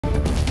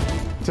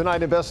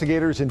Tonight,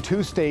 investigators in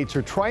 2 states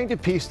are trying to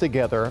piece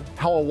together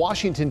how a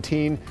Washington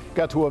teen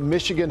got to a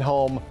Michigan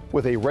home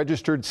with a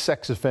registered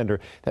sex offender.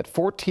 That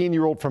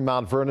 14-year-old from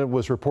Mount Vernon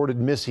was reported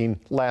missing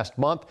last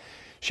month.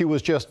 She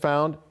was just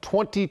found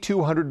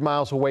 2,200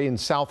 miles away in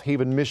South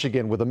Haven,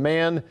 Michigan, with a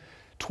man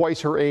twice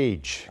her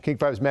age. King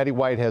 5's Maddie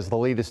White has the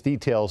latest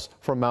details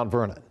from Mount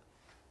Vernon.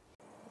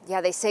 Yeah,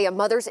 they say a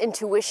mother's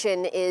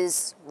intuition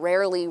is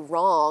rarely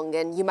wrong.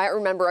 And you might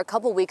remember a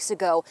couple weeks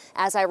ago,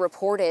 as I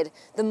reported,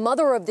 the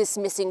mother of this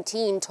missing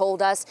teen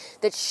told us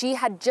that she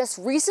had just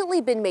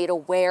recently been made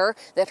aware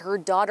that her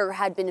daughter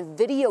had been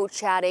video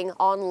chatting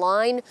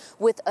online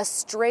with a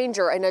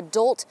stranger, an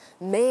adult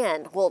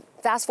man. Well,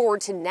 fast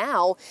forward to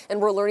now, and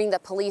we're learning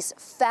that police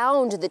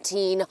found the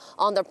teen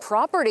on the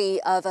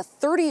property of a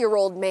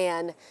 30-year-old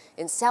man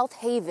in South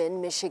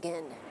Haven,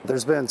 Michigan.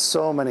 There's been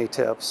so many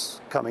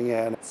tips coming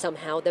in.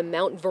 Somehow the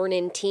Mount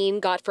Vernon teen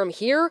got from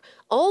here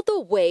all the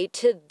way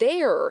to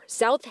there,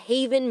 South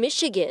Haven,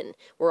 Michigan,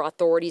 where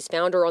authorities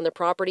found her on the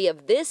property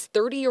of this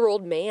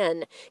 30-year-old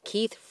man,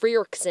 Keith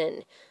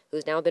Frierksen,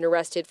 who's now been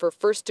arrested for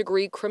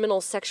first-degree criminal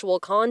sexual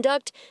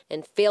conduct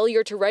and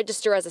failure to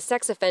register as a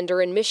sex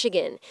offender in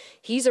Michigan.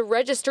 He's a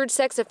registered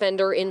sex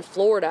offender in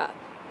Florida.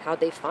 How'd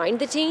they find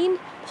the teen?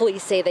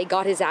 Police say they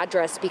got his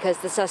address because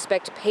the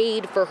suspect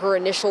paid for her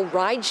initial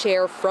ride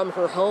share from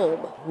her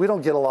home. We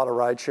don't get a lot of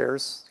ride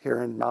shares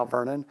here in Mount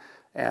Vernon,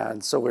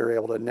 and so we were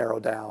able to narrow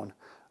down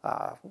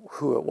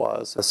who it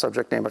was. A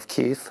subject name of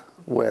Keith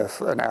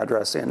with an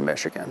address in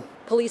Michigan.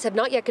 Police have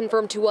not yet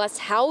confirmed to us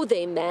how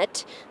they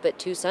met, but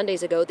 2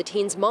 Sundays ago, the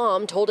teen's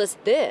mom told us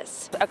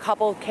this. A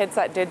couple of kids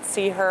that did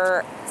see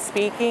her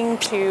speaking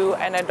to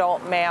an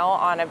adult male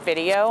on a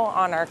video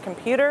on our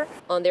computer.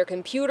 On their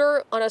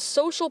computer, on a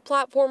social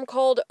platform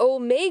called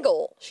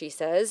Omegle, she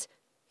says.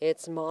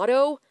 Its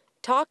motto,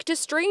 talk to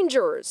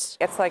strangers.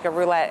 It's like a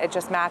roulette. It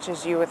just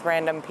matches you with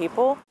random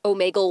people.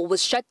 Omegle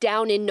was shut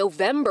down in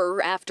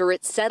November after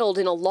it settled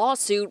in a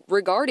lawsuit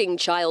regarding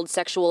child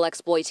sexual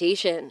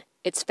exploitation.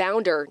 Its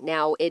founder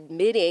now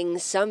admitting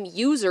some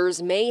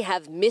users may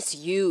have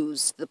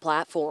misused the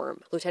platform.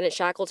 Lieutenant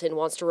Shackleton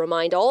wants to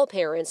remind all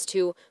parents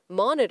to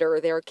monitor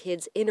their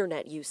kids'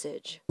 internet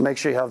usage. Make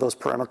sure you have those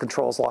parental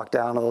controls locked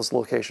down and those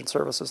location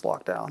services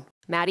locked down.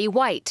 Maddie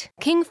White,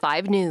 King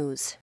 5 News.